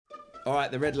All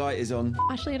right, the red light is on.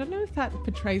 Actually, I don't know if that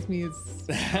portrays me as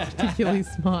particularly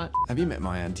smart. Have you met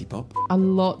my anti-pop? A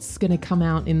lot's going to come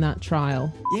out in that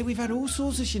trial. Yeah, we've had all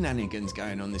sorts of shenanigans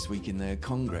going on this week in the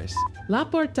Congress. La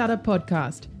Portada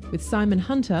podcast with Simon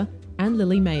Hunter and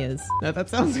Lily Mayers. No, that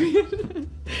sounds weird.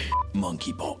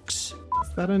 Monkeypox.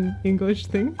 Is that an English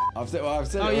thing? I've said it you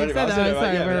already. said that.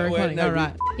 Sorry, we're recording. No, all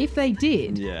right. If they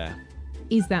did, Yeah.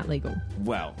 is that legal?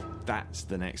 Well, that's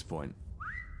the next point.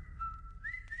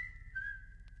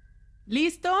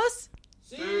 ¿Listos?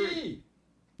 Sí.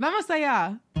 Vamos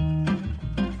allá.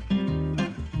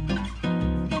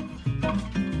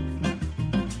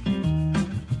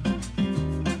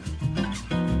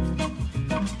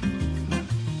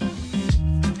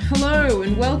 Hello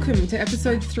and welcome to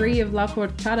episode 3 of La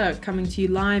Portada, coming to you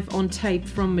live on tape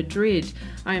from Madrid.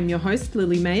 I am your host,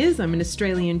 Lily Mayers. I'm an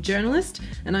Australian journalist,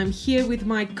 and I'm here with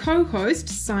my co-host,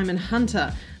 Simon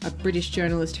Hunter, a British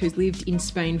journalist who's lived in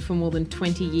Spain for more than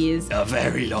 20 years. A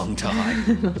very long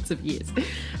time. Lots of years.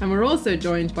 And we're also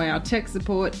joined by our tech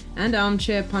support and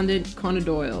armchair pundit, Connor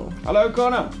Doyle. Hello,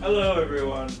 Connor. Hello,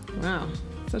 everyone. Wow,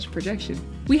 such a projection.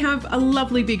 We have a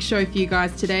lovely big show for you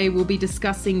guys today. We'll be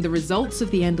discussing the results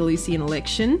of the Andalusian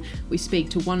election. We speak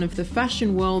to one of the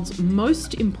fashion world's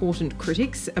most important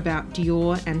critics about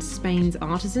Dior and Spain's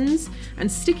artisans. And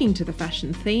sticking to the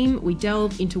fashion theme, we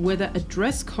delve into whether a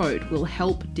dress code will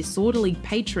help disorderly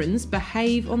patrons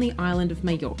behave on the island of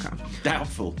Mallorca.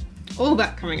 Doubtful. All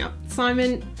that coming up.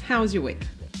 Simon, how was your week?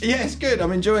 Yes, good.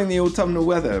 I'm enjoying the autumnal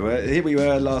weather. Here we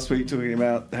were last week talking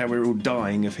about how we're all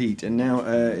dying of heat, and now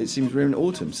it seems we're in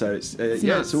autumn, so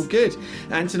it's all good.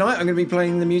 And tonight I'm going to be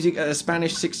playing the music at a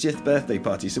Spanish 60th birthday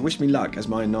party, so wish me luck, as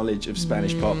my knowledge of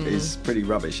Spanish pop is pretty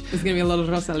rubbish. There's going to be a lot of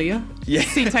Rosalia? Yeah.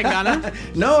 Si Tangana?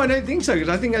 No, I don't think so, because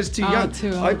I think that's too young. Too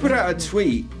old. I put out a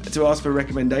tweet to ask for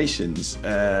recommendations,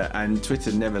 and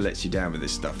Twitter never lets you down with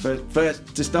this stuff.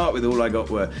 First, to start with, all I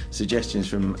got were suggestions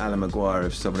from Alan Maguire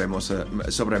of Sobremesa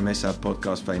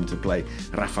podcast fame to play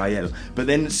Rafael, but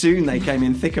then soon they came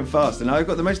in thick and fast, and I've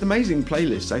got the most amazing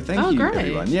playlist, so thank you, great.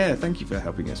 everyone. Yeah, thank you for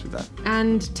helping us with that.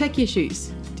 And tech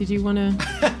issues. Did you want to...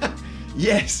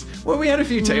 Yes. Well, we had a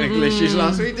few technical issues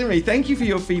last week, didn't we? Thank you for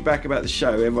your feedback about the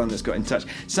show, everyone that's got in touch.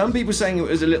 Some people saying it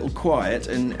was a little quiet,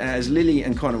 and as Lily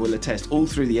and Connor will attest, all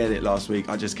through the edit last week,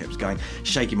 I just kept going,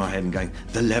 shaking my head and going,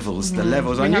 the levels. We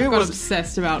have got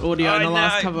obsessed about audio in the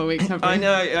last couple of weeks, haven't we? I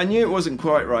know. I knew it wasn't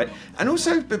quite right. And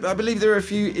also, I believe there are a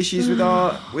few issues with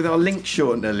our link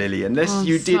shortener, Lily, unless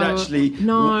you did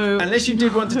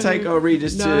want to take our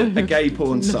readers to a gay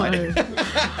porn site.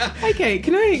 Okay,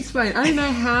 can I explain? I don't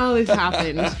know how this happened.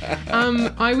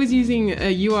 I was using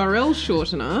a URL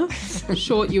shortener,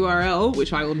 short URL,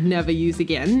 which I will never use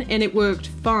again, and it worked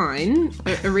fine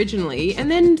originally, and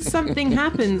then something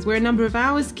happens where a number of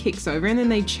hours kicks over, and then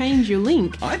they change your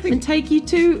link and take you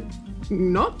to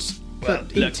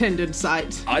intended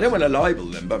site. I don't want to libel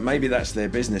them, but maybe that's their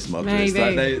business model. Maybe. It's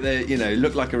like they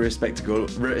look like a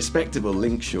respectable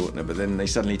link shortener, but then they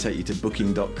suddenly take you to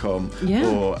booking.com,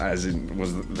 or, as in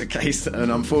was the case,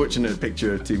 an unfortunate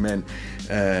picture of two men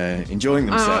enjoying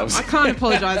themselves. I can't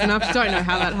apologise enough. Don't know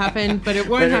how that happened, but it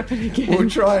won't happen again. We'll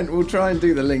try and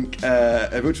do the link.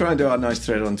 We'll try and do our nice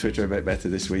thread on Twitter a bit better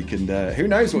this week, and who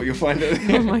knows what you'll find.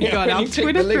 Oh my god, our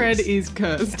Twitter thread is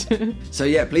cursed. So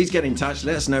yeah, please get in touch.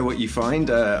 Let us know what you find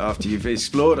after you've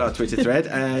explored our Twitter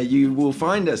thread. You will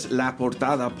find us La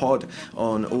Portada Pod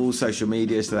on all social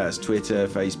media, so that's Twitter,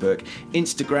 Facebook,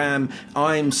 Instagram.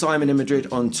 I'm Simon in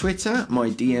Madrid on Twitter. My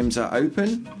DMs are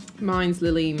open. Mine's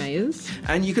Lily Mayers.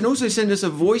 And you can also send us a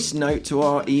voice note to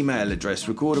our email address.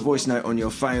 Record a voice note on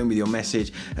your phone with your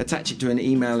message, attach it to an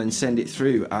email and send it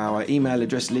through. Our email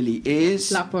address, Lily, is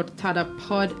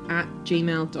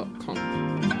laportadapod@gmail.com.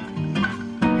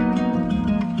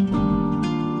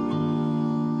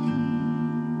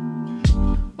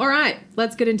 All right,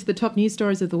 let's get into the top news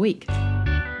stories of the week.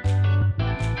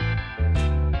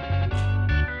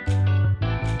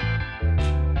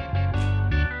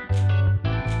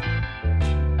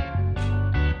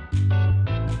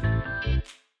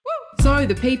 So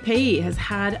the PP has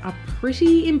had a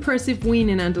pretty impressive win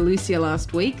in Andalusia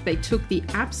last week. They took the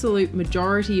absolute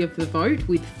majority of the vote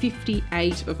with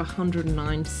 58 of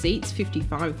 109 seats.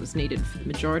 55 was needed for the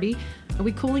majority. Are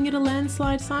we calling it a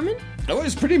landslide, Simon? Oh,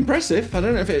 it's pretty impressive. I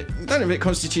don't know if it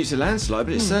constitutes a landslide,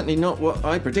 but it's certainly not what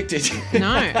I predicted. No,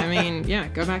 I mean, yeah,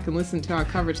 go back and listen to our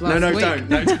coverage last week.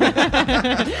 No,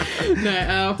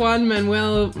 don't. Juan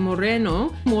Manuel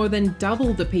Moreno more than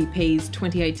doubled the PP's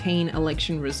 2018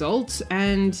 election results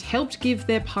and helped give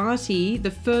their party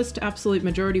the first absolute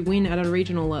majority win at a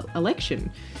regional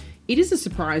election. It is a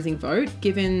surprising vote,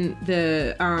 given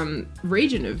the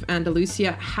region of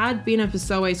Andalusia had been a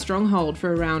PSOE stronghold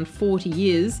for around 40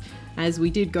 years, as we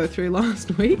did go through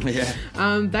last week. Yeah.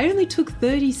 They only took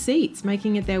 30 seats,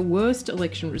 making it their worst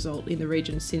election result in the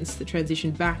region since the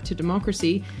transition back to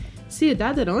democracy.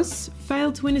 Ciudadanos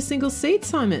failed to win a single seat,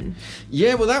 Simon.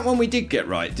 Yeah, well, that one we did get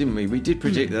right, didn't we? We did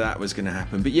predict that was going to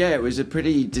happen. But yeah, it was a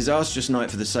pretty disastrous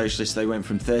night for the Socialists. They went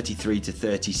from 33 to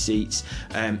 30 seats.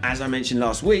 As I mentioned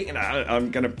last week, and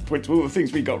I'm going to point to all the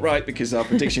things we got right because our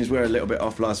predictions were a little bit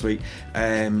off last week.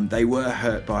 They were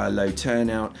hurt by a low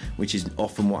turnout, which is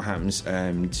often what happens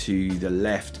to the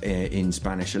left in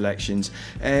Spanish elections.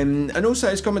 And also,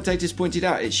 as commentators pointed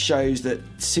out, it shows that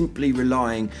simply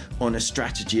relying on a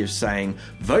strategy of saying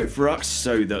vote for us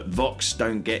so that Vox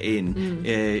don't get in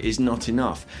is not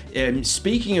enough.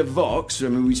 Speaking of Vox, I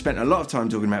mean, we spent a lot of time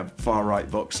talking about far-right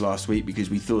Vox last week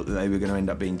because we thought that they were going to end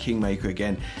up being kingmaker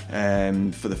again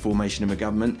for the formation of a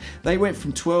government. They went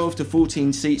from 12 to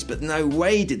 14 seats, but no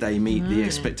way did they meet the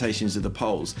expectations of the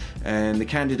polls. The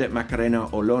candidate Macarena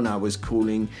Olona was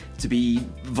calling to be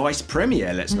vice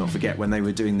premier, let's not forget, when they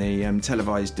were doing the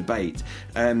televised debate.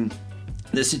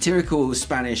 The satirical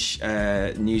Spanish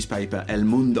newspaper El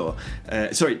Mundo,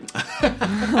 there's Freudian,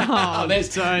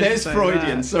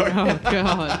 that. sorry. Oh,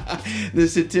 God. The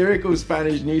satirical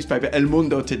Spanish newspaper El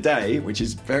Mundo Today, which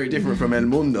is very different from El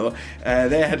Mundo,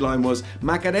 their headline was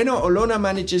Macarena Olona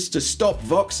manages to stop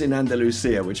Vox in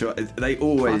Andalusia, which they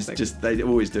always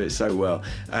do it so well.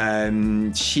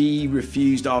 She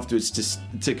refused afterwards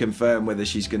to confirm whether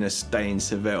she's going to stay in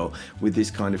Seville with this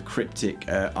kind of cryptic,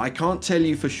 I can't tell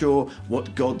you for sure what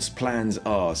God's plans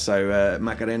are. So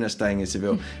Macarena staying in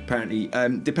Seville apparently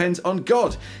depends on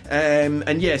God.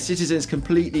 And yeah, citizens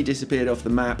completely disappeared off the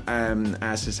map,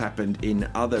 as has happened in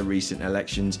other recent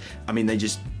elections. I mean, they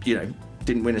just,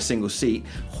 didn't win a single seat.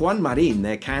 Juan Marín,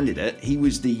 their candidate, he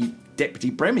was the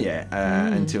deputy premier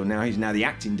until now. He's now the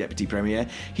acting deputy premier.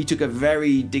 He took a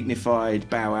very dignified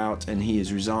bow out and he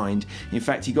has resigned. In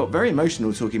fact, he got very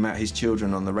emotional talking about his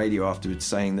children on the radio afterwards,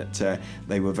 saying that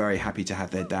they were very happy to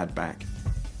have their dad back.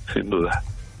 Sin duda.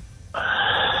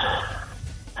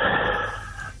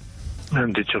 Me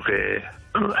han dicho que...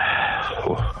 Lo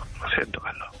siento,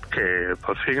 Carlos. Que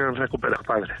por fin han recuperado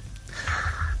padre.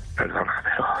 Perdona,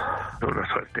 pero es una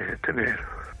suerte tener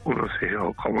unos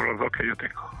hijos como los dos que yo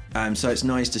tengo. So it's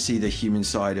nice to see the human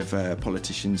side of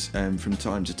politicians from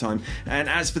time to time. And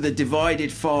as for the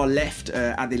divided far left,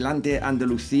 Adelante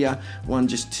Andalucía won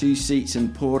just 2 seats,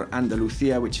 and Por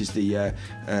Andalucía, which is the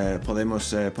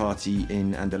Podemos party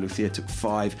in Andalucía, took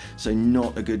 5. So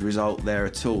not a good result there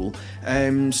at all.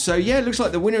 So yeah, it looks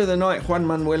like the winner of the night, Juan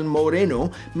Manuel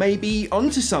Moreno, may be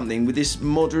onto something with this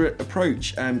moderate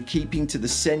approach. Keeping to the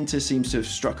centre seems to have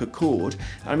struck a chord.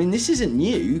 I mean, this isn't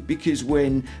new, because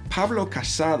when Pablo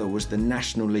Casado was the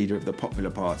national leader of the Popular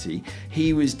Party,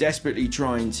 he was desperately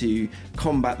trying to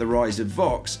combat the rise of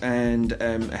Vox, and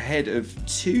ahead of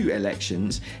 2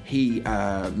 elections he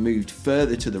moved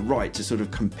further to the right to sort of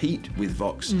compete with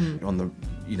Vox on the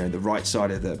the right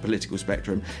side of the political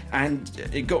spectrum, and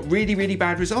it got really, really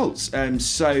bad results.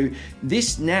 So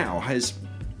this now has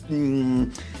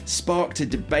sparked a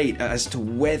debate as to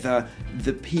whether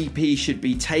the PP should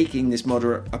be taking this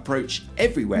moderate approach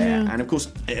everywhere. And of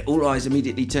course, all eyes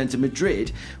immediately turn to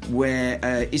Madrid, where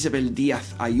Isabel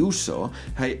Díaz Ayuso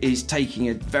is taking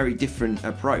a very different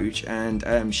approach, and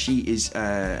she is,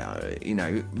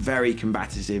 very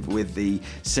combative with the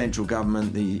central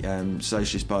government, the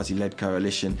Socialist Party-led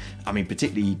coalition. I mean,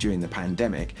 particularly during the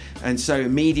pandemic. And so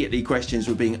immediately questions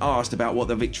were being asked about what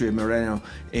the victory of Moreno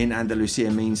in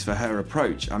Andalusia means for her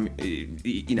approach. I mean,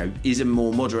 is a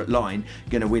more moderate line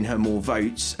going to win her more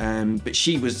votes? But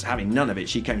she was having none of it.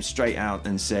 She came straight out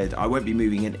and said, I won't be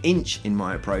moving an inch in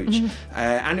my approach.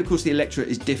 And of course, the electorate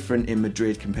is different in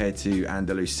Madrid compared to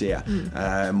Andalusia.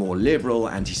 More liberal,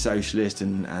 anti-socialist,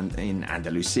 and in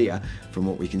Andalusia, from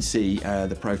what we can see,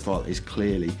 the profile is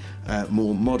clearly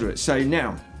more moderate. So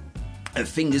now,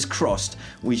 fingers crossed,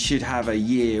 we should have a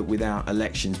year without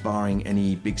elections, barring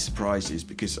any big surprises,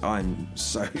 because I'm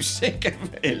so sick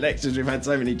of elections. We've had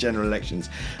so many general elections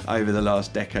over the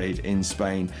last decade in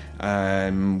Spain.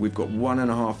 We've got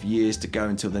 1.5 years to go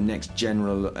until the next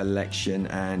general election,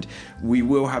 and we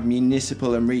will have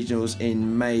municipal and regionals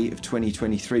in May of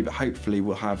 2023, but hopefully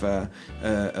we'll have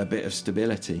a bit of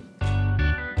stability.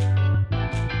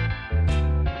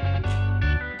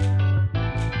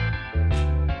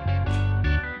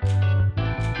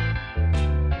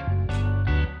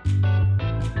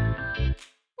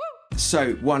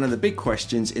 So one of the big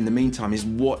questions in the meantime is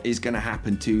what is going to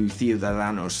happen to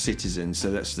Ciudadanos, Citizens? So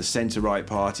that's the centre-right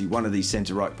party, one of these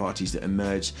centre-right parties that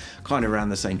emerged kind of around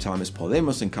the same time as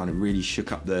Podemos and kind of really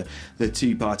shook up the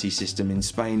two-party system in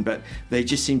Spain. But they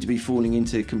just seem to be falling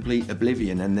into complete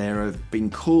oblivion, and there have been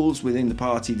calls within the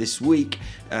party this week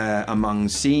among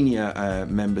senior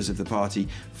members of the party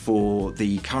for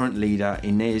the current leader,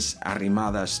 Inés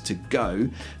Arrimadas, to go.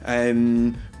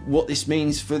 What this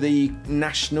means for the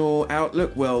national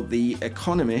outlook? Well, the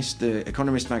Economist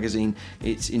magazine,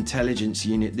 its intelligence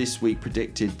unit this week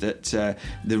predicted that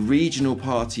the regional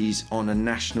parties on a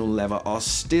national level are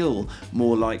still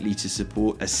more likely to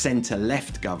support a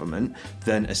centre-left government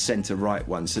than a centre-right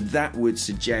one. So that would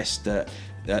suggest that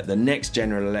the next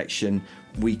general election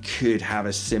we could have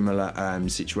a similar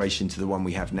situation to the one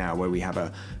we have now, where we have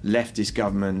a leftist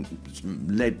government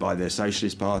led by the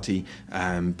Socialist Party,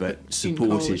 but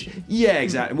supported. Yeah,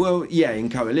 exactly. Well, yeah, in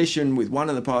coalition with one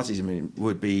of the parties. I mean, it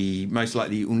would be most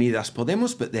likely Unidas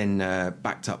Podemos, but then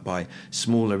backed up by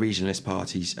smaller regionalist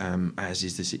parties, as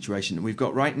is the situation that we've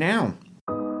got right now.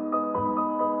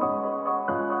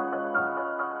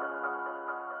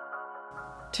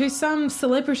 To some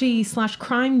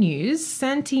celebrity/crime news,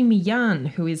 Santi Millán,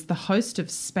 who is the host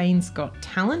of Spain's Got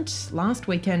Talent, last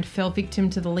weekend fell victim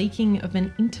to the leaking of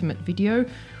an intimate video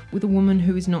with a woman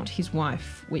who is not his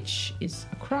wife, which is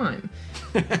a crime.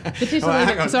 The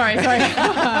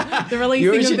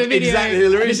releasing of the video, exactly,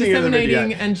 the releasing of the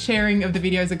video, and sharing of the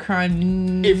video is a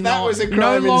crime. If that was a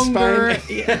crime no in Spain,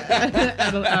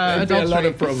 there'd be a lot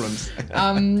of problems.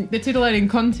 The titillating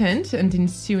content and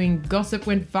ensuing gossip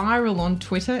went viral on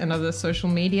Twitter and other social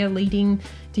media, leading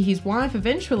to his wife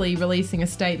eventually releasing a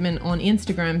statement on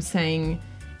Instagram saying,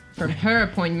 from her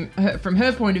point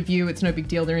of view, it's no big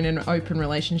deal. They're in an open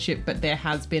relationship, but there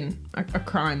has been a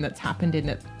crime that's happened in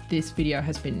that this video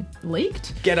has been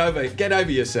leaked. Get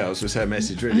over yourselves was her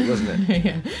message, really, wasn't it?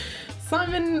 Yeah.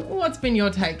 Simon, what's been your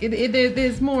take?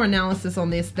 There's more analysis on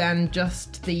this than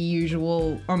just the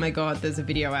usual, oh my God, there's a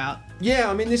video out.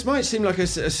 Yeah, I mean, this might seem like a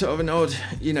sort of an odd,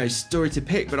 story to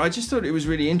pick, but I just thought it was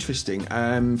really interesting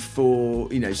for,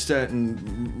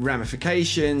 certain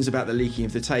ramifications about the leaking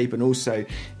of the tape, and also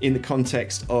in the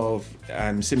context of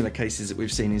similar cases that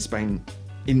we've seen in Spain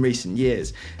in recent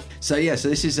years. So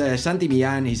this is Santi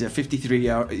Millán. He's a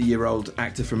 53-year-old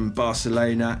actor from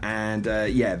Barcelona, and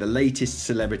the latest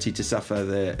celebrity to suffer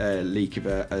the leak of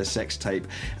a sex tape.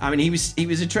 I mean, he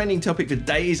was a trending topic for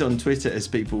days on Twitter as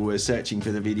people were searching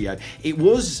for the video. It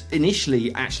was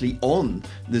initially actually on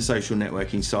the social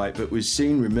networking site, but was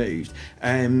soon removed.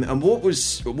 And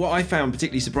what I found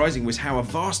particularly surprising was how a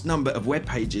vast number of web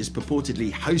pages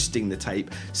purportedly hosting the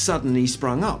tape suddenly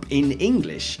sprung up in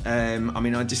English.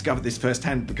 I discovered this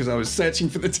firsthand because I was searching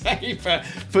for the tape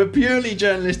for purely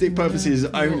journalistic purposes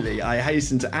only, I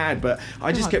hasten to add, but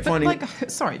I just kept finding...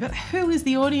 but who is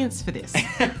the audience for this?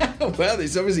 Well,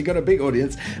 it's obviously got a big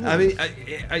audience. I mean,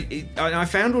 I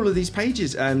found all of these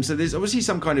pages, so there's obviously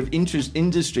some kind of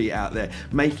industry out there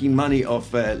making money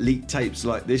off leaked tapes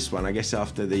like this one, I guess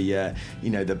after the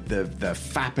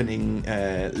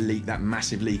fappening leak, that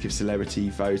massive leak of celebrity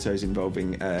photos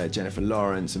involving Jennifer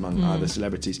Lawrence, among other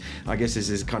celebrities. I guess there's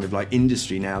this kind of like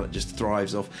industry now that just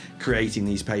thrives off creating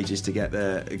these pages to get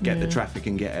the traffic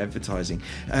and get advertising.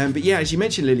 But yeah, as you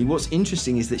mentioned, Lily, what's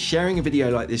interesting is that sharing a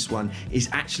video like this one is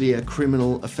actually a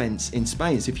criminal offence in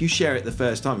Spain. So if you share it the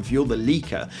first time, if you're the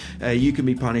leaker, you can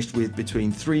be punished with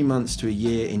between 3 months to a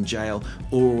year in jail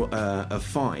or a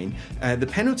fine. The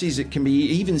penalties can be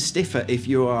even stiffer if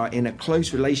you are in a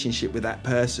close relationship with that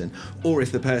person, or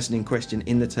if the person in question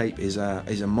in the tape is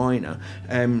a minor.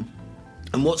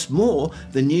 And what's more,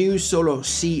 the new Solo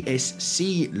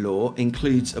CSC law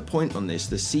includes a point on this.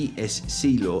 The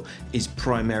CSC law is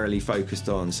primarily focused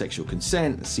on sexual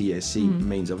consent. The CSC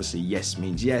means, obviously, yes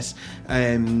means yes.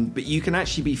 But you can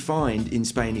actually be fined in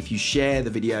Spain if you share the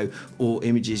video or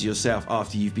images yourself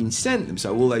after you've been sent them.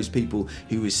 So all those people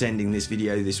who were sending this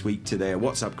video this week to their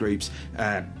WhatsApp groups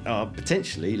are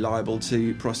potentially liable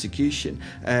to prosecution.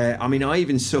 I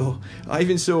even saw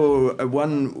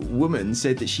one woman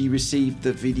said that she received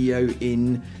the video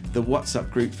in the WhatsApp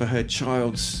group for her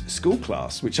child's school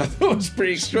class, which I thought was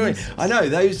pretty extraordinary. I know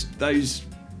those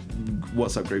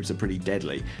WhatsApp groups are pretty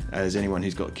deadly, as anyone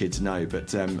who's got kids know.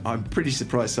 But I'm pretty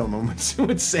surprised someone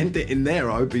would send it in there.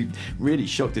 I would be really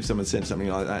shocked if someone sent something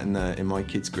like that in my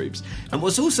kids' groups. And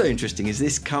what's also interesting is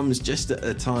this comes just at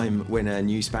a time when a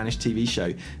new Spanish TV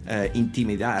show,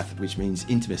 Intimidad, which means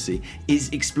intimacy, is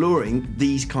exploring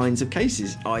these kinds of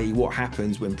cases, i.e. what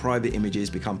happens when private images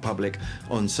become public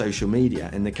on social media.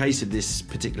 In the case of this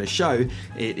particular show,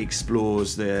 it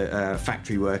explores the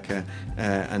factory worker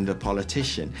and the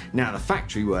politician. Now, the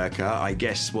factory worker, I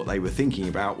guess what they were thinking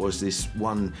about was this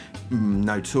one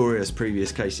notorious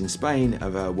previous case in Spain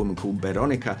of a woman called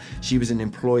Veronica. She was an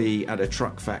employee at a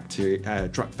truck factory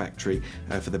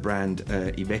for the brand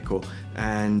Iveco,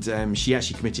 and she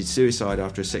actually committed suicide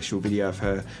after a sexual video of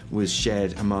her was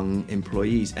shared among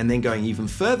employees. And then going even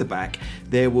further back,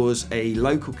 there was a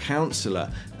local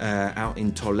councillor out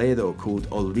in Toledo called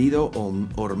Olvido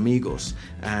Hormigos,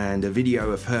 and a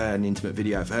video of her, an intimate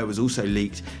video of her, was also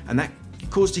leaked, and that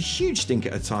caused a huge stink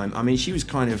at a time. I mean, she was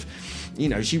kind of,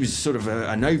 she was sort of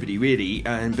a nobody really,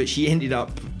 but she ended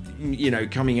up,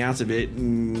 coming out of it.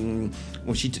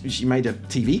 Well, she made a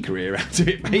TV career out of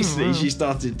it, basically. Oh, wow. She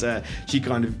started, she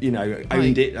kind of,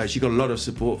 owned it. She got a lot of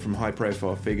support from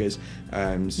high-profile figures,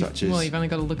 such as... Well, you've only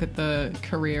got to look at the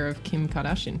career of Kim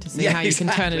Kardashian to see how you can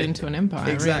turn it into an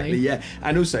empire, exactly, really. Yeah.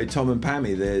 And also Tom and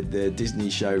Pammy, the Disney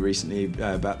show recently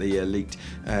about the leaked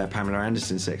Pamela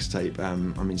Anderson sex tape,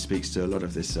 speaks to a lot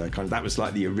of this that was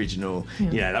like the original,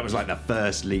 that was like the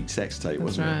first leaked sex tape,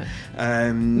 wasn't it?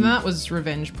 And that was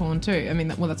revenge porn too. I mean,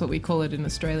 that's what we call it in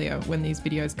Australia when these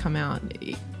videos come out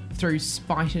through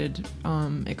spited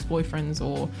ex-boyfriends,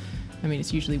 or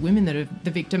it's usually women that are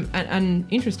the victim. And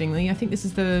interestingly, I think this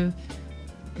is the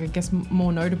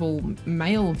more notable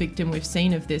male victim we've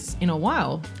seen of this in a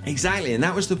while. Exactly, and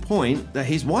that was the point that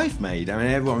his wife made. I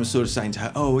mean, everyone was sort of saying to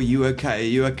her, "Oh, are you okay? Are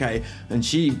you okay?" And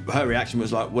her reaction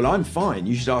was like, "Well, I'm fine.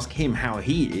 You should ask him how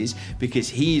he is, because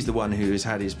he's the one who has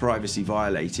had his privacy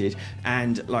violated."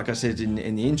 And like I said in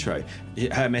the intro,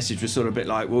 her message was sort of a bit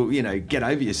like, "Well, get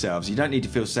over yourselves. You don't need to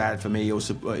feel sad for me or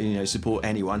support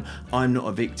anyone. I'm not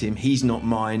a victim. He's not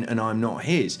mine, and I'm not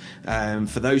his."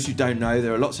 For those who don't know,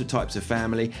 there are lots of types of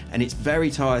family, and it's very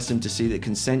tiresome to see that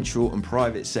consensual and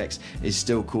private sex is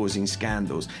still causing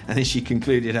scandals. And then she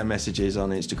concluded her messages on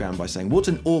Instagram by saying, "What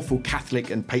an awful Catholic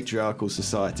and patriarchal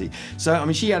society."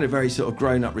 So, she had a very sort of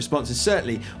grown-up response. And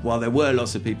certainly, while there were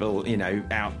lots of people,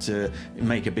 out to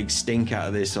make a big stink out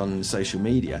of this on social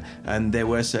media, and there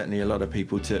were certainly a lot of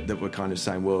people that were kind of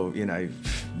saying, well,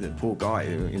 the poor guy,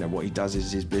 what he does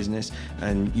is his business,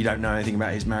 and you don't know anything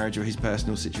about his marriage or his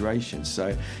personal situation.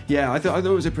 So, yeah, I thought it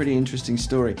was a pretty interesting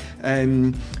story.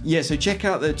 So check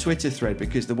out the Twitter thread,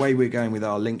 because the way we're going with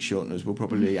our link shorteners, we'll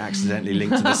probably accidentally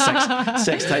link to the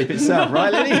sex tape itself,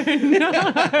 right, Lenny? No.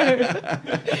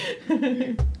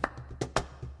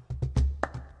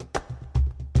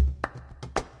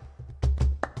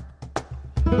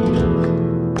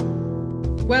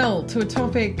 Well, to a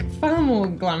topic far more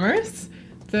glamorous.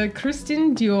 The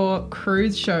Christian Dior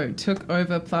cruise show took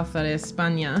over Plaza de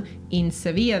España in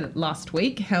Sevilla last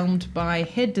week, helmed by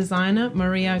head designer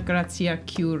Maria Grazia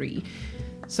Curie.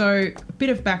 So, a bit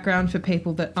of background for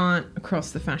people that aren't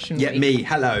across the fashion week. Yeah, me.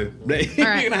 Hello. You're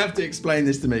going to have to explain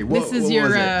this to me. What was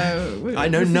it? I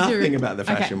know nothing about the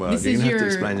fashion world. You're going to have to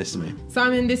explain this to me.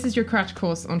 Simon, this is your crash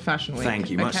course on Fashion Week. Thank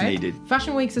you. Much needed.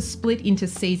 Fashion Weeks are split into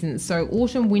seasons. So,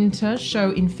 autumn, winter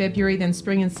show in February, then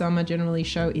spring and summer generally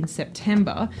show in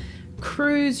September.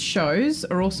 Cruise shows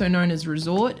are also known as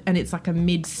resort, and it's like a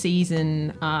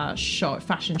mid-season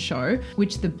fashion show,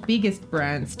 which the biggest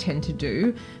brands tend to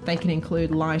do. They can include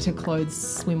lighter clothes,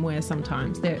 swimwear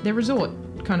sometimes. They're resort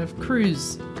kind of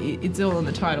cruise. It's all in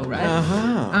the title, right?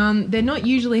 Uh-huh. They're not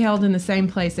usually held in the same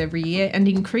place every year, and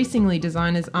increasingly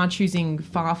designers are choosing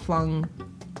far-flung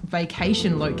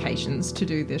vacation locations to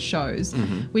do their shows,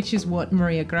 which is what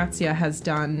Maria Grazia has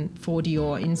done for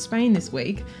Dior in Spain this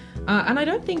week. And I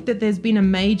don't think that there's been a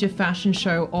major fashion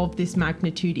show of this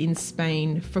magnitude in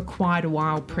Spain for quite a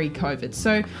while pre-COVID.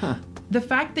 So the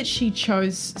fact that she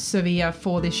chose Sevilla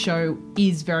for this show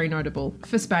is very notable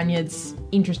for Spaniards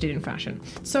interested in fashion.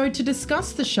 So to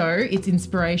discuss the show, its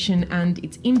inspiration and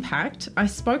its impact, I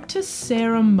spoke to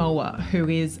Sarah Moa, who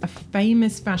is a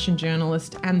famous fashion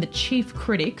journalist and the chief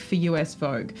critic for US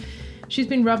Vogue. She's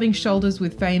been rubbing shoulders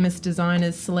with famous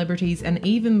designers, celebrities, and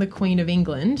even the Queen of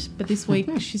England. But this week,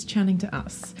 she's chatting to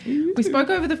us. We spoke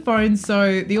over the phone,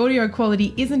 so the audio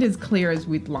quality isn't as clear as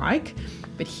we'd like.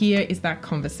 But here is that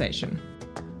conversation.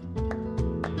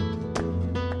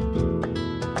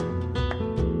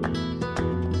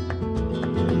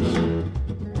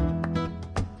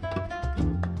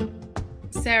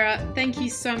 Sarah, thank you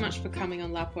so much for coming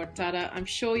on La Portada. I'm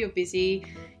sure you're busy.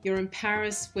 You're in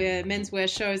Paris where menswear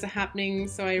shows are happening,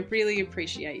 so I really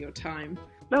appreciate your time.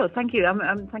 Oh, thank you.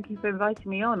 Thank you for inviting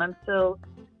me on. I'm still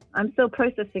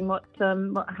processing what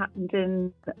happened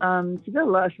in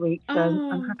Seville last week, so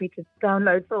I'm happy to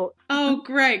download thoughts. Oh,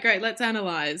 great. Let's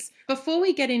analyse. Before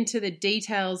we get into the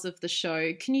details of the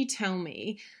show, can you tell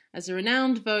me, as a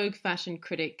renowned Vogue fashion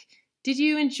critic, did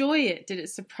you enjoy it? Did it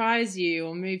surprise you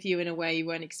or move you in a way you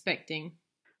weren't expecting?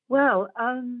 Well,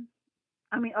 I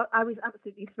was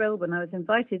absolutely thrilled when I was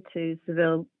invited to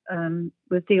Seville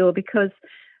with Dior, because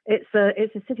it's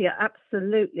a city I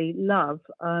absolutely love.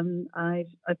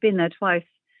 I've been there twice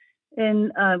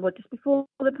in just before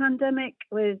the pandemic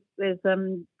with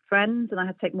friends, and I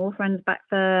had to take more friends back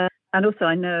there. And also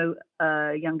I know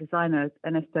a young designer,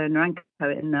 Ernesto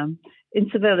Naranjo, in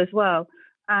Seville as well.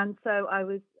 And so I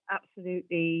was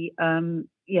absolutely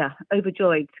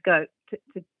overjoyed to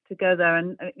go there,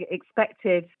 and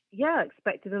expected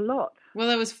a lot. Well,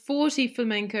 there was 40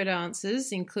 flamenco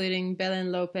dancers, including Belen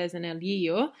Lopez and El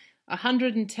Guillo,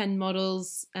 110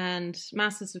 models, and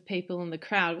masses of people in the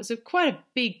crowd. It was quite a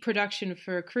big production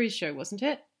for a cruise show, wasn't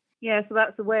it? Yeah, so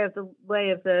that's the way of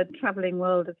the travelling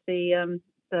world of the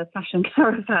fashion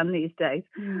caravan these days.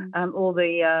 All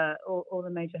the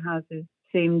major houses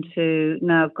seem to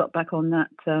now have got back on that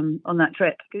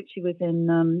trip. Gucci was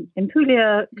in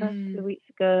Puglia a couple of weeks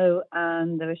ago,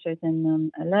 and there were shows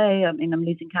in LA. I mean, I'm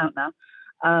losing count now.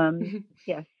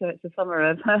 Yes, so it's a summer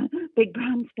of big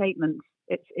brand statements.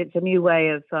 It's a new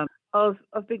way of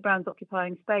big brands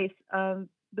occupying space.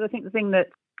 But I think the thing that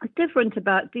is different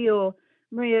about Dior,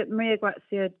 Maria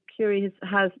Grazia Chiuri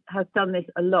has done this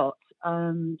a lot.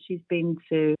 She's been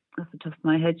to, off the top of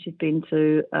my head, she's been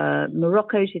to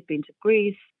Morocco, she's been to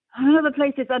Greece, and other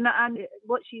places. And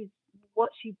what she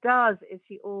does is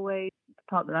she always, the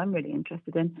part that I'm really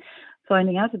interested in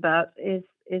finding out about is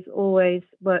always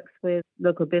works with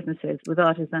local businesses, with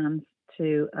artisans,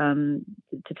 to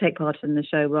take part in the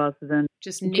show rather than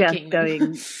just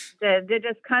going. They're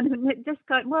just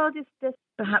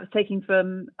perhaps taking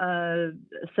from a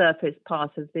surface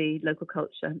part of the local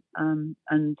culture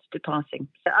and departing.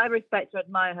 I respect or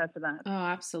admire her for that. Oh,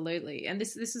 absolutely. And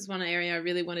this is one area I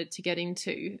really wanted to get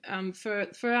into.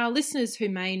 For our listeners who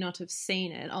may not have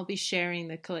seen it, I'll be sharing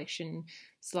the collection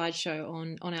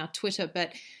slideshow on our Twitter,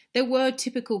 but there were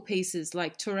typical pieces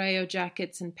like toreo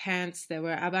jackets and pants. There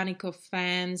were abanico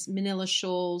fans, manila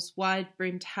shawls,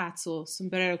 wide-brimmed hats, or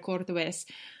sombrero cordobés.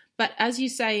 But as you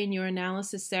say in your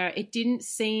analysis, Sarah, it didn't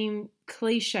seem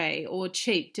cliche or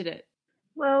cheap, did it?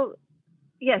 Well,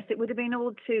 yes, it would have been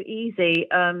all too easy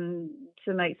to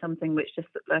make something which just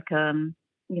looked like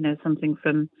something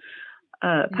from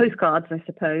postcards, I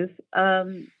suppose.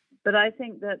 But I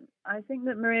think that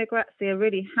Maria Grazia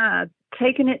really had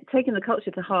taken the culture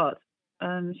to heart.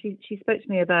 She spoke to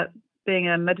me about being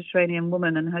a Mediterranean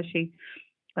woman and how she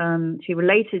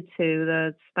related to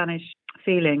the Spanish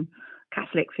feeling,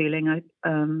 Catholic feeling.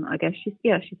 I guess she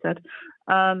said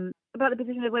about the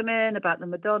position of women, about the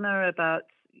Madonna, about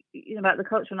the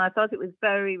culture, and I thought it was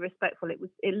very respectful.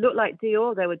 It looked like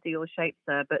Dior. There were Dior shapes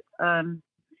there, but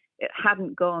it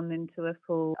hadn't gone into a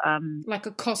full like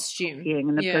a costume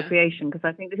and appropriation, because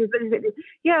I think this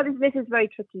is very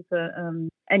tricky for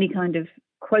any kind of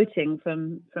quoting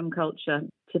from culture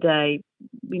today.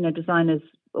 Designers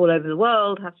all over the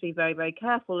world have to be very, very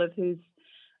careful of whose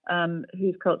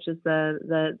cultures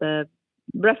they're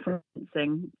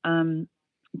referencing,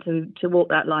 to walk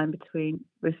that line between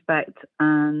respect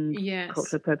and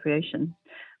cultural appropriation.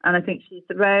 And I think she's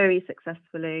very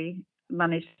successfully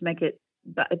managed to make it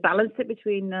balance it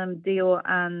between Dior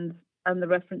and the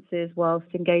references, whilst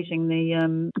engaging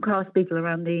the craftspeople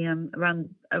around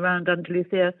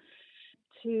Andalusia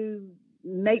to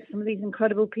make some of these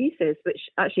incredible pieces, which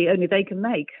actually only they can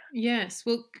make. Yes.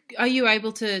 Well, are you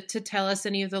able to tell us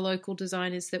any of the local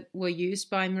designers that were used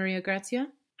by Maria Grazia?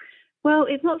 Well,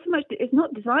 it's not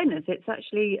designers. It's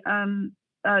actually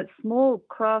small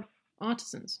crafts.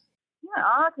 Artisans. Yeah,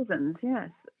 artisans,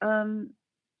 yes.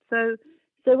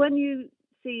 So when you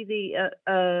see the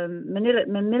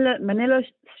Manila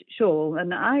shawl,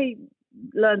 and I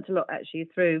learned a lot actually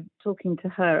through talking to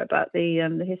her about the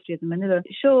history of the Manila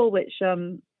shawl, which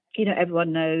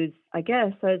everyone knows, I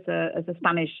guess, as a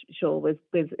Spanish shawl with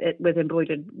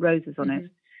embroidered roses on it.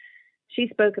 She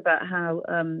spoke about how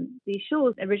these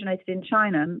shawls originated in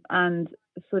China and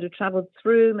sort of travelled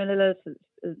through Manila to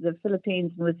the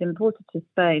Philippines and was imported to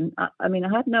Spain. I mean, I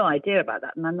had no idea about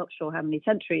that, and I'm not sure how many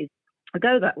centuries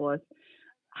ago that was.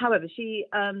 However, she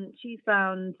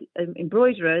found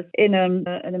embroiderers in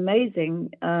an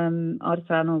amazing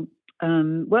artisanal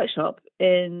workshop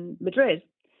in Madrid.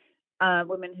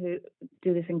 Women who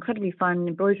do this incredibly fine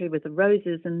embroidery with the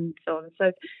roses and so on.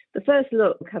 So the first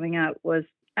look coming out was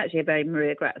actually a very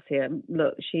Maria Grazia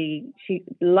look. She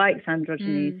likes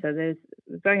androgyny, so there's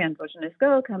a very androgynous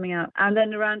girl coming out, and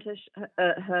then around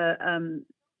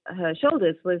her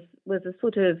shoulders was a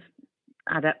sort of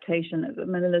adaptation of a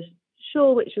Manila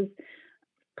shawl, which was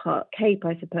part cape,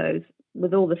 I suppose,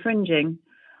 with all the fringing,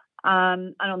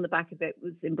 and on the back of it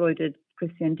was embroidered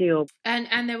Christian Dior.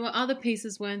 And there were other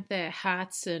pieces, weren't there?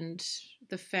 Hats and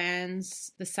the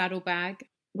fans, the saddlebag.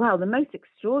 Well, the most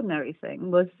extraordinary thing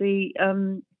was the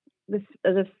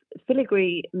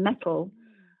filigree metal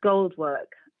gold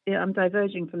work. Yeah, I'm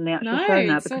diverging from the actual show now.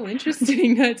 No, it's all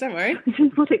interesting. No, don't worry. This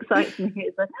is what excites me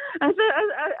as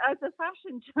a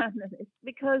fashion journalist,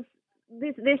 because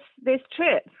this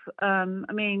trip,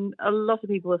 I mean, a lot of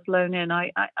people were flown in. I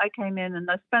came in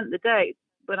and I spent the day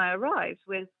when I arrived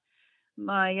with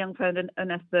my young friend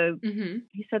Ernesto. Mm-hmm.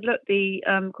 He said, look, the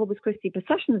Corpus Christi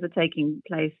processions are taking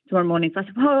place tomorrow morning. So I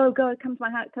said, oh God, come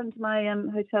to my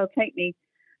hotel, take me.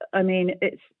 I mean,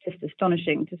 it's just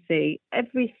astonishing to see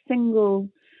every single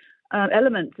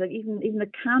element, like even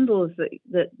the candles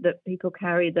that people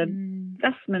carry, the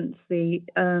vestments, the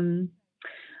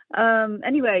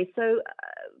anyway. So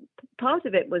part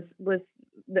of it was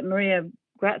that Maria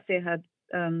Grazia had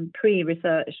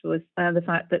pre-researched was the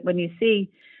fact that when you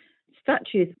see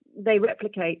statues, they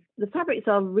replicate, the fabrics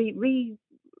are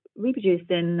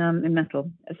reproduced in metal.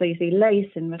 So you see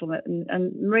lace in metal,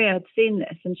 and Maria had seen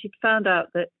this, and she found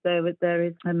out that there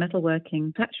is a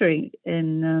metalworking factory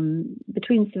in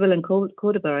between Sevilla and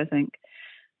Cordoba, I think,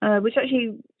 which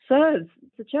actually serves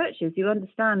the churches. You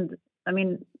understand? I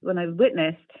mean, when I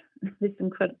witnessed this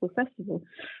incredible festival,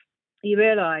 you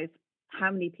realise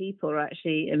how many people are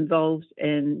actually involved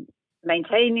in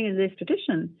maintaining this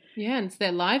tradition. Yeah, and it's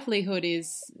their livelihood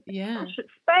is,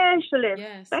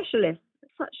 Specialists,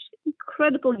 such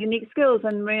incredible, unique skills.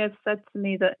 And Maria said to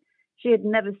me that she had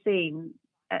never seen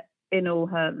in all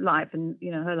her life, and you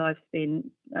know, her life's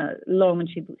been long, and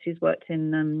she's worked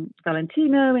in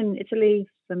Valentino in Italy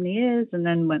for so many years, and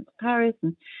then went to Paris,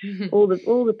 and all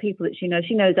the people that she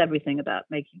knows everything about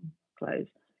making clothes.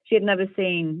 She had never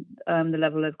seen the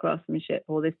level of craftsmanship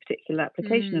or this particular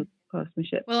application of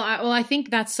craftsmanship. Well, I think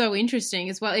that's so interesting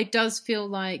as well. It does feel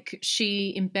like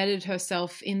she embedded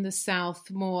herself in the South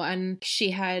more, and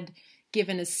she had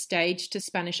given a stage to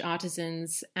Spanish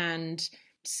artisans, and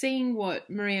seeing what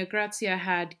Maria Grazia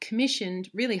had commissioned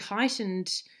really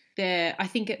heightened their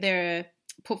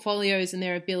portfolios and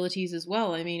their abilities as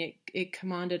well. I mean, it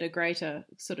commanded a greater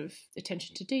sort of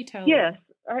attention to detail. Yes.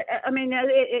 I mean,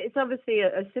 it's obviously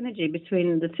a synergy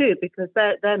between the two, because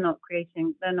they're not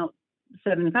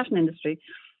serving the fashion industry.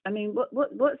 I mean,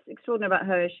 what's extraordinary about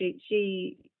her is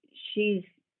she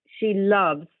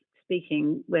loves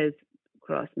speaking with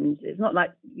craftsmen. It's not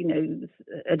like, you know,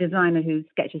 a designer who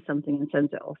sketches something and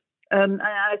sends it off.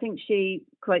 I think she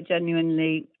quite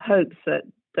genuinely hopes that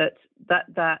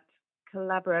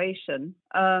collaboration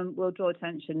will draw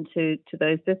attention to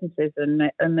those businesses,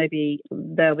 and maybe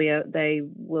they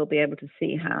will be able to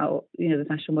see how, you know, the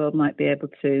fashion world might be able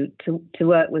to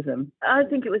work with them. I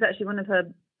think it was actually one of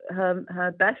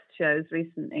her best shows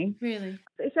recently. Really,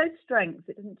 it showed strength.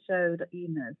 It didn't show that, you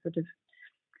know, sort of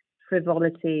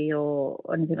frivolity or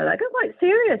anything like that. It got quite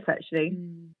serious, actually.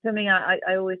 For me,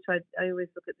 I always look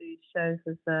at these shows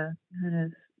as a kind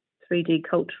of 3D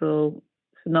cultural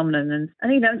phenomenon,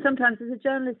 and you know, sometimes as a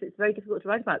journalist it's very difficult to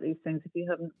write about these things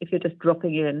if you're just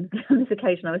dropping in. On this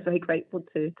occasion I was very grateful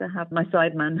to have my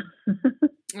sideman.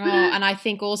 And I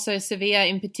think also Sevilla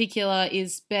in particular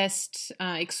is best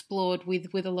explored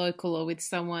with a local or with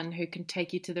someone who can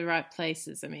take you to the right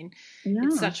places. I mean,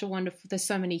 It's such a wonderful, there's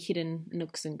so many hidden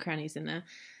nooks and crannies in there.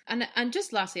 And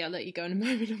just lastly, I'll let you go in a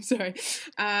moment, I'm sorry.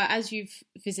 As you've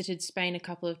visited Spain a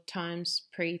couple of times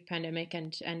pre-pandemic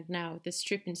and now this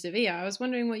trip in Sevilla, I was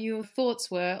wondering what your thoughts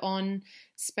were on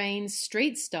Spain's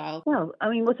street style. Well, I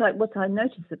mean, what I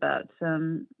noticed about,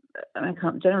 I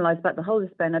can't generalise about the whole of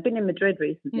Spain. I've been in Madrid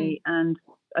recently, and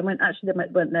I went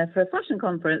there for a fashion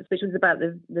conference, which was about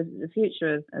the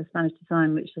future of Spanish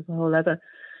design, which is a whole other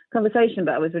conversation,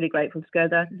 but I was really grateful to go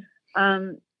there,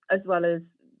 as well as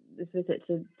this visit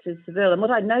to Seville. And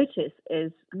what I noticed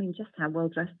is, I mean, just how well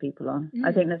dressed people are.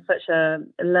 I think there's such a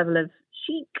level of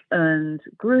chic and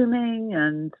grooming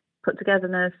and put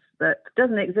togetherness that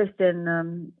doesn't exist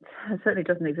certainly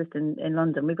doesn't exist in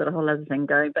London. We've got a whole other thing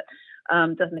going, but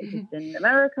doesn't exist in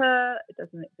America. It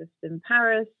doesn't exist in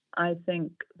Paris. I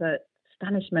think that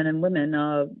Spanish men and women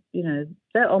are, you know,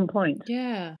 they're on point.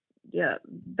 Yeah,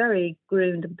 very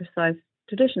groomed and precise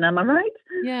tradition. Am I right?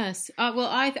 Yes. Well,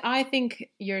 I think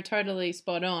you're totally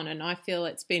spot on, and I feel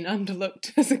it's been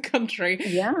underlooked as a country.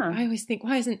 Yeah. I always think,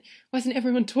 why isn't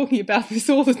everyone talking about this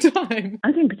all the time?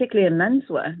 I think particularly in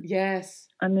menswear. Yes.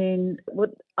 I mean, what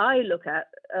I look at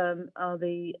are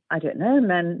the, I don't know,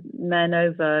 men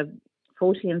over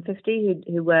 40 and 50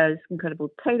 who wears incredible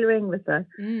tailoring with their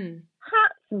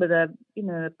hats and with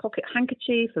a pocket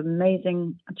handkerchief,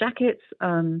 amazing jackets,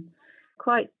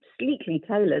 quite sleekly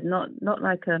tailored, not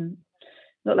like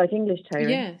English tailoring,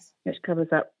 yes, which covers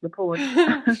up the pores.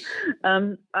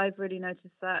 I've really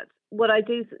noticed that. What I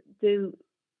do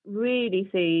really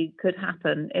see could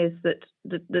happen is that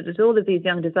there's all of these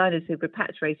young designers who've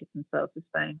repatriated themselves to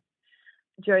Spain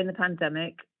during the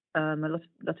pandemic. A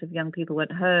lot of young people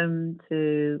went home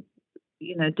to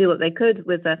do what they could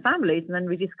with their families, and then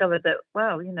we discovered that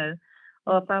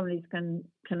our families can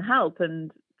help,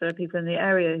 and there are people in the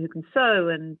area who can sew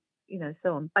and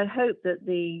so on. I hope that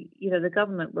the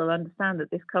government will understand that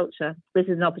this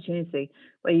is an opportunity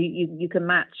where you can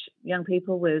match young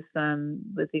people with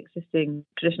the existing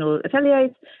traditional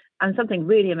ateliers, and something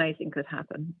really amazing could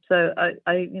happen. So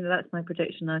I that's my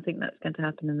prediction. I think that's going to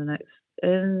happen in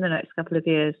the next couple of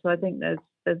years. So I think there's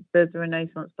a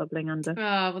renaissance bubbling under.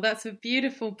 Oh, well, that's a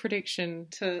beautiful prediction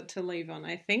to leave on,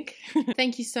 I think.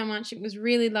 Thank you so much. It was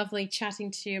really lovely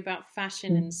chatting to you about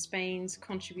fashion and Spain's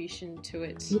contribution to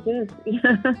it. It is.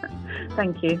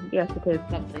 Thank you. Yes, it is.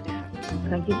 Lovely to have you.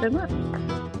 Thank you so much.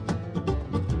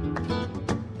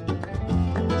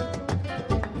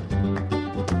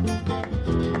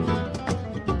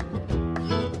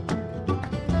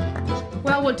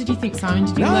 Well, what did you think, Simon?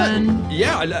 Did you learn?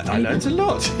 Yeah, I learned a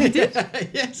lot. You did?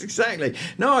 Yes, exactly.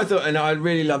 No, I thought, and I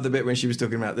really loved the bit when she was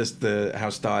talking about how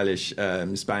stylish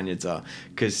Spaniards are,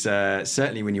 because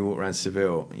certainly when you walk around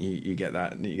Seville, you get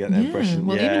that impression.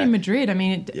 Well, even in Madrid, I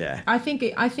mean, yeah. I think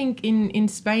in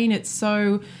Spain it's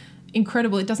so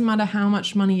incredible. It doesn't matter how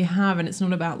much money you have, and it's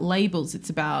not about labels, it's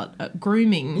about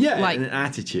grooming. Yeah, and an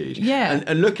attitude. Yeah.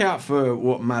 And look out for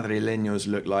what madrileños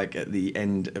look like at the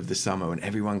end of the summer when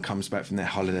everyone comes back from their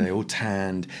holiday all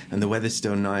tanned and the weather's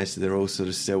still nice, so they're all sort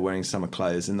of still wearing summer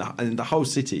clothes, and the whole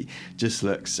city just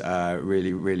looks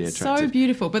really, really attractive. So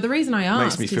beautiful. But the reason I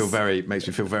asked makes me feel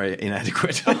very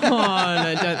inadequate. Oh,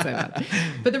 no, don't say that.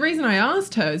 But the reason I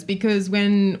asked her is because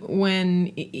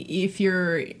if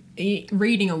you're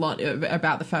reading a lot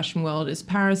about the fashion world, is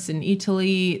Paris and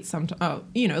Italy,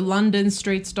 London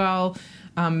street style,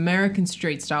 American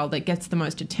street style that gets the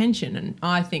most attention, and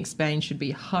I think Spain should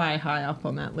be high up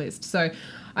on that list. So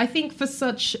I think for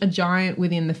such a giant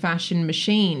within the fashion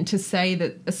machine to say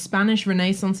that a Spanish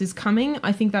Renaissance is coming,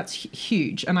 I think that's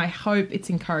huge, and I hope it's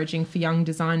encouraging for young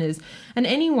designers and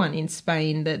anyone in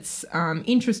Spain that's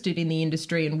interested in the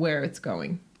industry and where it's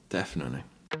going. Definitely.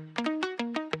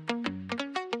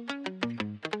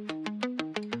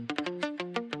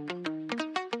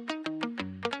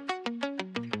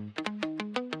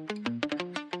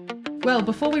 Well,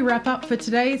 before we wrap up for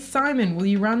today, Simon, will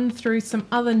you run through some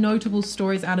other notable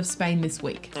stories out of Spain this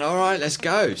week? All right, let's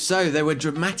go. So there were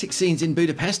dramatic scenes in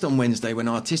Budapest on Wednesday when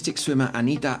artistic swimmer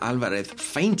Anita Alvarez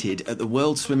fainted at the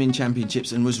World Swimming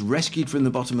Championships and was rescued from the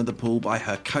bottom of the pool by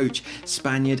her coach,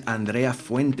 Spaniard Andrea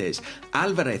Fuentes.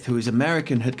 Alvarez, who is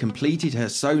American, had completed her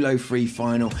solo free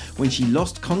final when she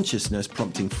lost consciousness,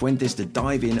 prompting Fuentes to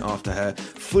dive in after her,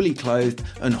 fully clothed,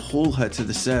 and haul her to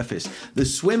the surface. The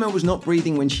swimmer was not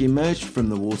breathing when she emerged from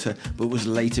the water, but was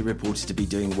later reported to be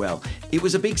doing well. It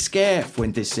was a big scare,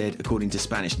 Fuentes said, according to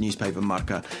Spanish newspaper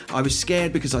Marca. I was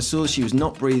scared because I saw she was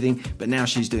not breathing, but now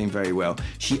she's doing very well.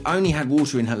 She only had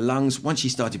water in her lungs. Once she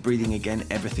started breathing again,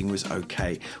 everything was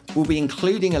okay. We'll be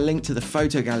including a link to the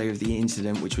photo gallery of the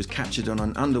incident, which was captured on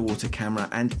an underwater camera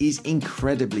and is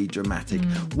incredibly dramatic.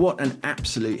 What an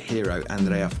absolute hero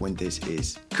Andrea Fuentes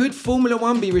is. Could Formula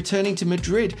One be returning to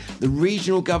Madrid? The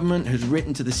regional government has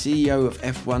written to the CEO of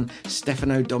F1,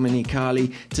 Stefano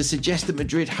Domenicali, to suggest that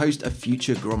Madrid host a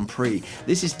future Grand Prix.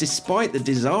 This is despite the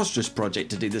disastrous project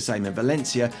to do the same in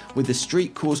Valencia, with the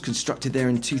street course constructed there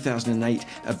in 2008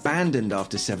 abandoned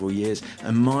after several years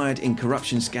and mired in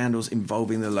corruption scandals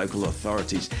involving the local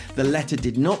authorities. The letter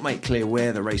did not make clear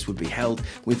where the race would be held,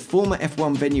 with former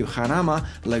F1 venue Jarama,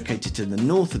 located to the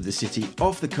north of the city,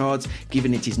 off the cards,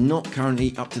 given it is not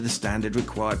currently up to the standard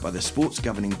required by the sports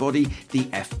governing body, the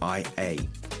FIA.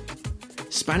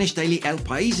 Spanish daily El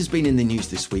País has been in the news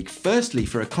this week. Firstly,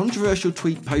 for a controversial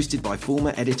tweet posted by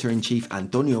former editor-in-chief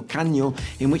Antonio Caño,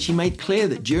 in which he made clear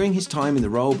that during his time in the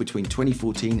role between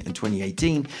 2014 and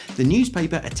 2018, the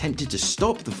newspaper attempted to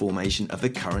stop the formation of the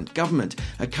current government,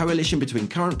 a coalition between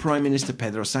current Prime Minister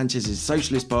Pedro Sanchez's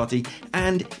Socialist Party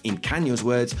and, in Caño's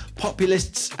words,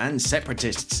 populists and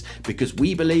separatists, because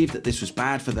we believe that this was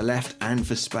bad for the left and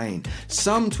for Spain.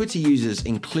 Some Twitter users,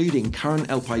 including current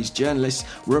El País journalists,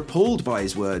 were appalled by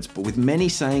his words, but with many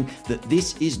saying that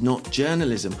this is not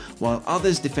journalism, while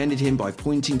others defended him by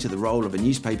pointing to the role of a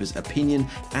newspaper's opinion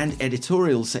and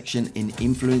editorial section in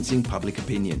influencing public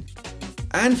opinion.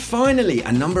 And finally,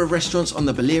 a number of restaurants on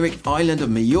the Balearic island of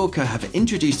Mallorca have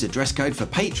introduced a dress code for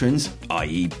patrons,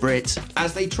 i.e. Brits,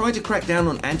 as they try to crack down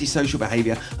on antisocial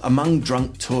behaviour among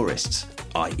drunk tourists,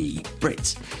 i.e.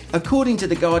 Brits. According to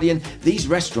The Guardian, these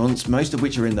restaurants, most of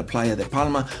which are in the Playa de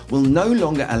Palma, will no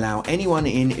longer allow anyone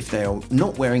in if they are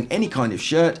not wearing any kind of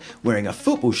shirt, wearing a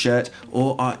football shirt,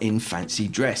 or are in fancy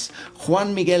dress.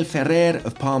 Juan Miguel Ferrer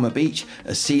of Palma Beach,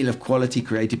 a seal of quality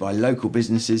created by local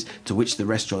businesses to which the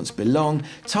restaurants belong,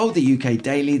 told the UK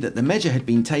Daily that the measure had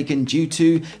been taken due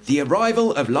to the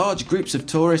arrival of large groups of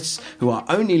tourists who are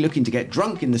only looking to get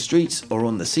drunk in the streets or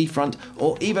on the seafront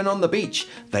or even on the beach.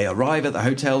 They arrive at the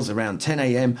hotels around 10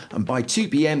 a.m. and by 2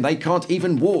 p.m. they can't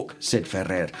even walk, said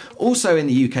Ferrer. Also in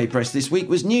the UK press this week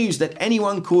was news that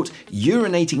anyone caught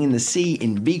urinating in the sea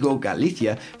in Vigo,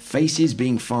 Galicia, faces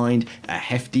being fined a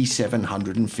hefty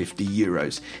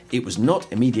 €750. It was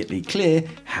not immediately clear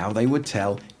how they would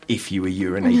tell if you were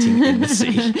urinating in the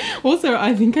sea. Also,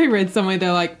 I think I read somewhere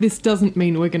they're like, this doesn't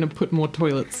mean we're going to put more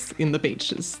toilets in the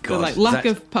beaches. They're like, lack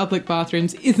of public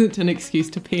bathrooms isn't an excuse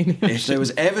to pee in the ocean. If there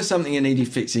was ever something that needed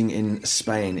fixing in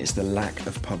Spain, it's the lack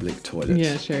of public toilets.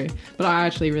 Yeah, sure. But I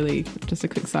actually really, just a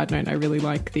quick side note, I really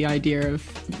like the idea of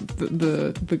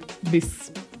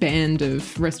this band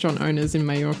of restaurant owners in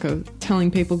Mallorca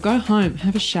telling people, go home,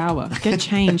 have a shower, get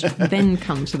changed, then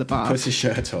come to the bar. Put a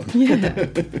shirt on. Yeah.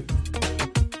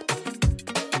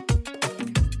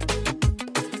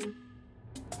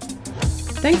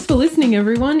 Thanks for listening,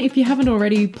 everyone. If you haven't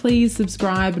already, please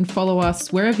subscribe and follow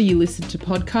us wherever you listen to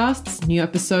podcasts. New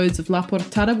episodes of La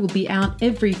Portada will be out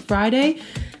every Friday.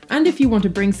 And if you want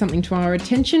to bring something to our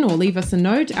attention or leave us a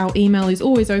note, our email is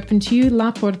always open to you,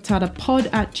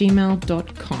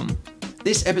 laportadapod@gmail.com.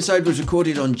 This episode was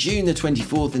recorded on June the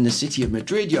 24th in the city of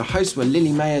Madrid. Your hosts were Lily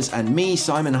Mayers and me,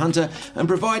 Simon Hunter, and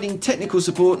providing technical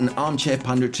support and armchair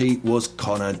punditry was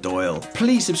Connor Doyle.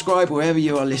 Please subscribe wherever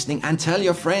you are listening and tell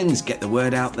your friends. Get the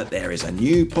word out that there is a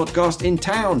new podcast in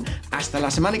town. Hasta la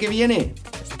semana que viene.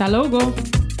 Hasta luego.